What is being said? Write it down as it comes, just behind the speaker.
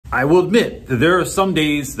I will admit that there are some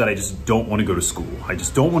days that I just don't want to go to school. I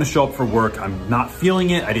just don't want to show up for work. I'm not feeling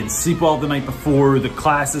it. I didn't sleep well the night before. The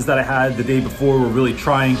classes that I had the day before were really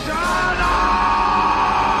trying.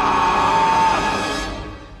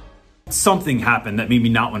 Something happened that made me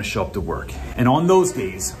not want to show up to work. And on those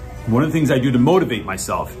days, one of the things I do to motivate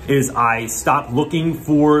myself is I stop looking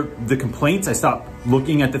for the complaints. I stop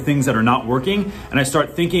looking at the things that are not working, and I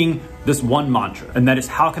start thinking this one mantra, and that is,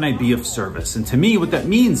 how can I be of service? And to me, what that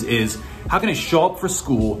means is, how can I show up for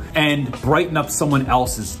school and brighten up someone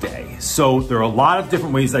else's day? So there are a lot of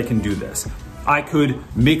different ways I can do this. I could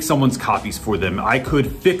make someone's copies for them. I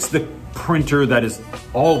could fix the printer that is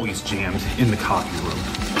always jammed in the copy room.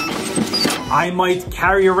 I might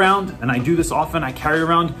carry around, and I do this often, I carry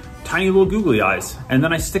around tiny little googly eyes, and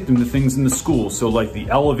then I stick them to things in the school. So like the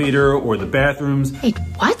elevator or the bathrooms. Wait,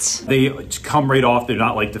 what? They come right off. They're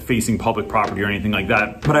not like defacing public property or anything like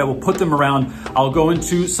that. But I will put them around. I'll go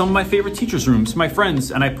into some of my favorite teachers' rooms, my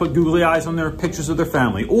friends, and I put googly eyes on their pictures of their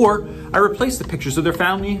family. Or I replace the pictures of their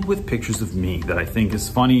family with pictures of me that I think is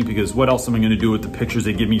funny, because what else am I gonna do with the pictures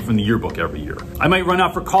they give me from the yearbook every year? I might run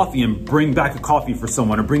out for coffee and bring back a coffee for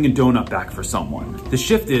someone, or bring a donut back for someone. The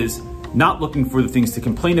shift is not looking for the things to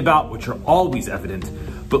complain about, which are always evident,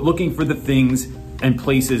 but looking for the things and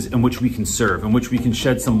places in which we can serve, in which we can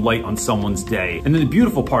shed some light on someone's day. And then the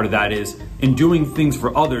beautiful part of that is, in doing things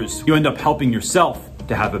for others, you end up helping yourself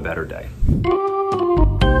to have a better day.